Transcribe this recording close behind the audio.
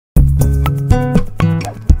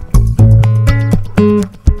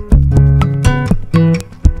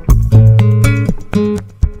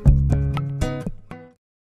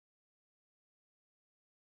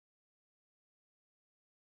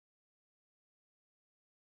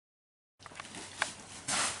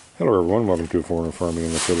Hello everyone, welcome to Foreigner Farming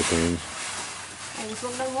in the Philippines.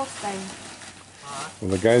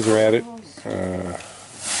 When the guys are at it,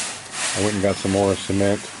 I went and got some more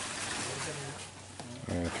cement.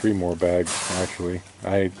 3 more bags actually.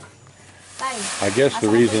 I guess the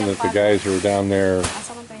reason that the guys who are down there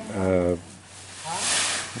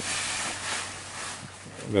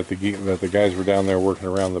that the guys were down there working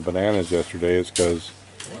around the bananas yesterday is because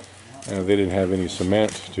they didn't have any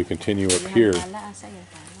cement to continue up here,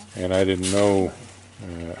 and I didn't know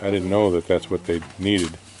that that's what they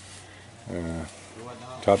needed.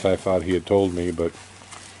 Tata thought he had told me, but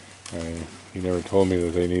he never told me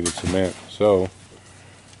that they needed cement. So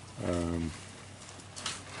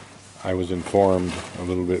I was informed a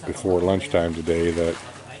little bit before lunchtime today that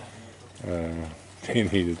they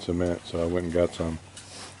needed cement, so I went and got some.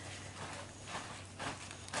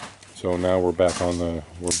 So now we're back on the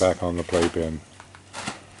playpen.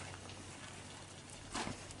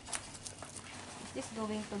 Is this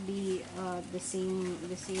going to be the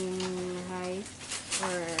same height,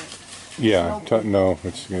 or? Yeah, no,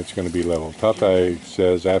 it's going to be level. Tata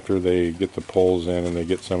says after they get the poles in and they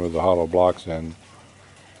get some of the hollow blocks in,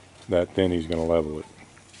 that then he's going to level it.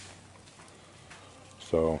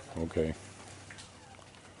 So, okay.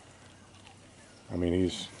 I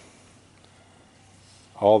mean,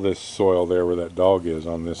 all this soil there where that dog is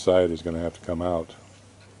on this side is going to have to come out.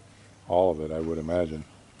 All of it, I would imagine,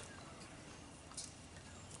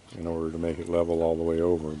 in order to make it level all the way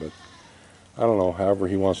over. But I don't know, however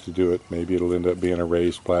he wants to do it. Maybe it'll end up being a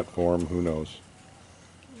raised platform, who knows.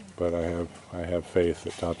 But I have faith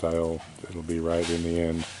that Tata it'll be right in the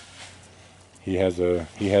end. He has a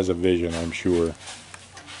vision, I'm sure.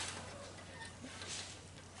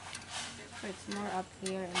 So it's more up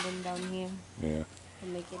here and then down here. Yeah. To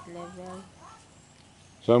make it level.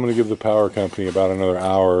 So I'm going to give the power company about another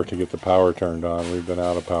hour to get the power turned on. We've been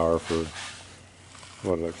out of power for,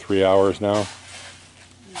 what, like 3 hours now?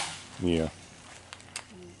 Yeah.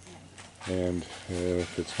 And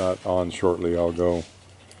if it's not on shortly, I'll go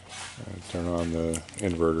turn on the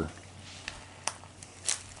inverter.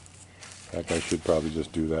 In fact, I should probably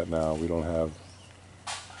just do that now. We don't have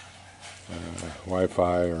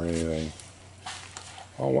Wi-Fi or anything.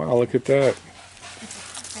 Oh wow, look at that.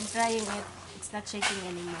 I'm trying it. It's not shaking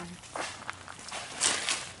anymore.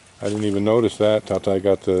 I didn't even notice that. Tata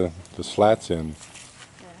got the slats in. Yeah,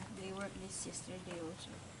 they worked this yesterday also.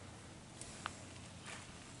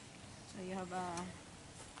 So you have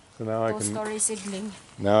a two-story seedling.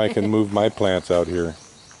 Now I can move my plants out here.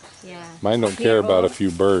 Yeah. Mine don't care about a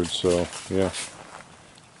few birds, so yeah.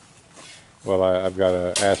 Well, I've got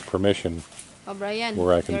to ask permission. Oh, Brian,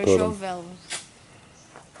 where I can put them. Shovel.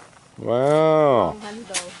 Wow!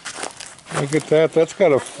 Look at that. That's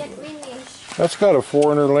got a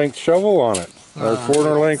 400 length shovel on it, or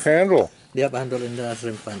 400 length handle. They have handle in the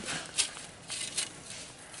shrimp pond.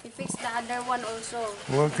 He fixed the other one also.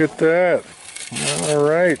 Look at that. All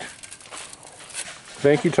right.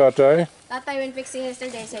 Thank you, Tata. Tata, when fixing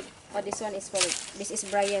yesterday, I said, "Oh, this one is for this is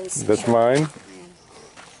Brian's." That's mine.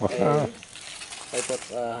 Wow. I put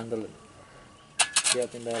handle. They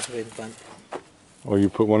have in the shrimp pond. Oh, you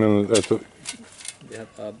put one in the. They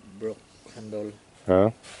have a broke handle.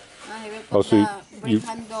 Huh? He will put the brake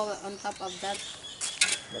handle on top of that.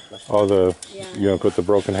 Oh, you gonna put the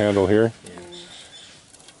broken handle here? Yeah.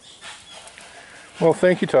 Well,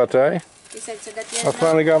 thank you, Tata. He said so that I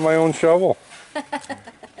finally got my own shovel.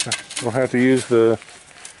 We'll have to use the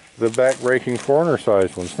back-breaking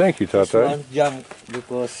corner-sized ones. Thank you, Tata. This one jump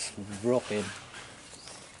because broken.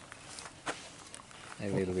 I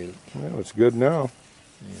will. Well, it's good now.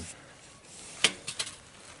 Yeah.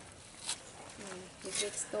 He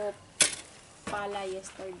fixed the pala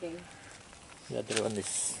yesterday. The other one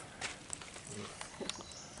is.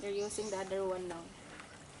 They're using the other one now.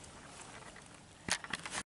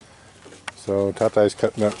 So Tata's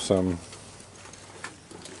cutting up some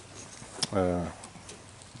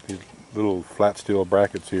these little flat steel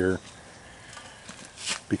brackets here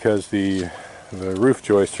because the roof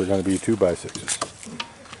joists are going to be 2x6s,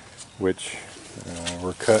 which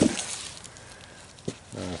were cut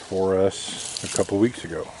for us a couple weeks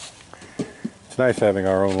ago. It's nice having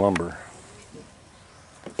our own lumber,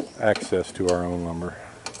 access to our own lumber.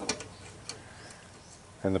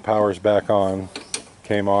 And the power's back on,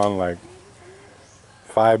 came on like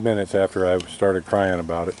 5 minutes after I started crying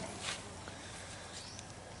about it.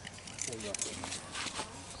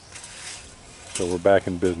 So we're back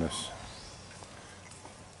in business.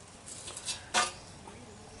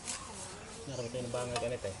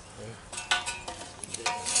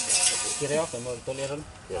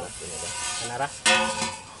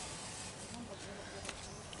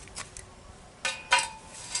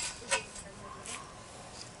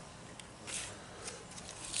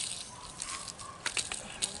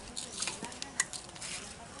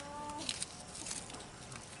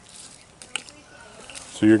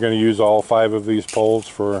 So you're going to use all 5 of these poles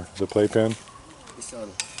for the playpen? It's all. You're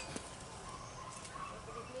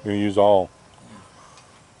going to use all?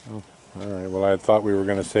 Oh, alright, well I thought we were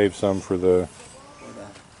going to save some for the For the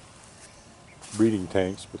breeding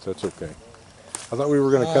tanks, but that's okay. I thought we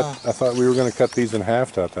were going to cut these in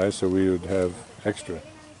half, Tatai, so we would have extra.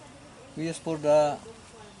 we use for the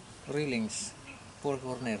railings, 4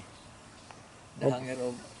 corner. The hanger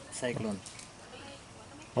of cyclone.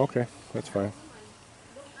 Okay, that's fine.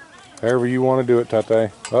 However you want to do it,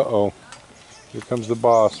 Tatai. Uh-oh. Here comes the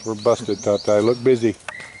boss. We're busted, Tatai. Look busy.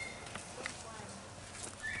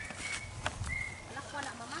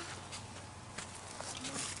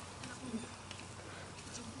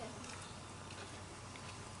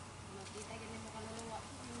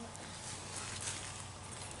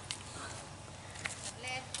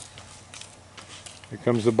 Here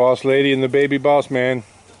comes the boss lady and the baby boss man.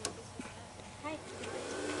 Hi.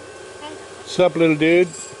 What's up, little dude?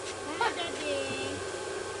 Hi, Daddy.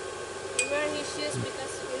 You wear his shoes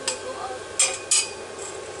because we will go out.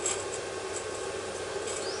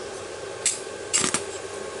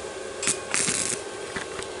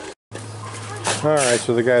 Alright,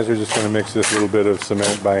 so the guys are just going to mix this little bit of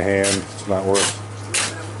cement by hand. It's not worth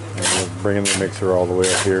bringing the mixer all the way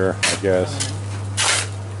up here, I guess.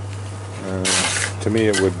 To me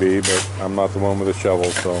it would be, but I'm not the one with a shovel,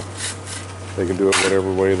 so they can do it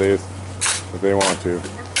whatever way they want to.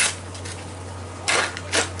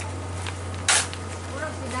 Puro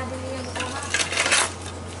si Daddy niya magkuha.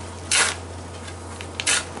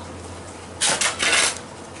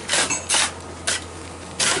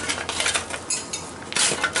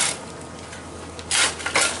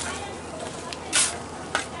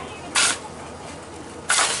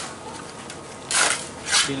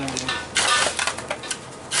 Bilang din.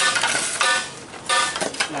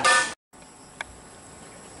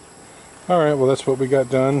 Alright, well that's what we got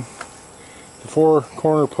done. The 4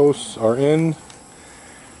 corner posts are in.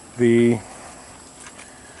 The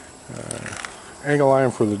angle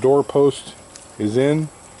iron for the door post is in.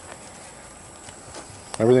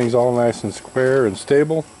 Everything's all nice and square and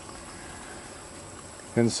stable.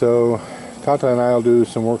 And so Tata and I will do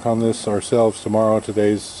some work on this ourselves tomorrow.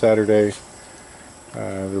 Today's Saturday.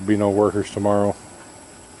 There'll be no workers tomorrow.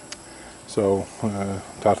 So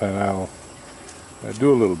Tata and I will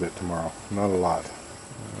do a little bit tomorrow, not a lot.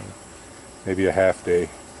 Maybe a half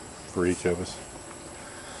day for each of us.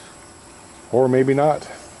 Or maybe not,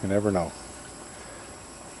 you never know.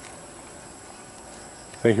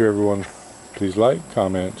 Thank you everyone. Please like,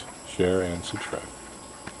 comment, share, and subscribe.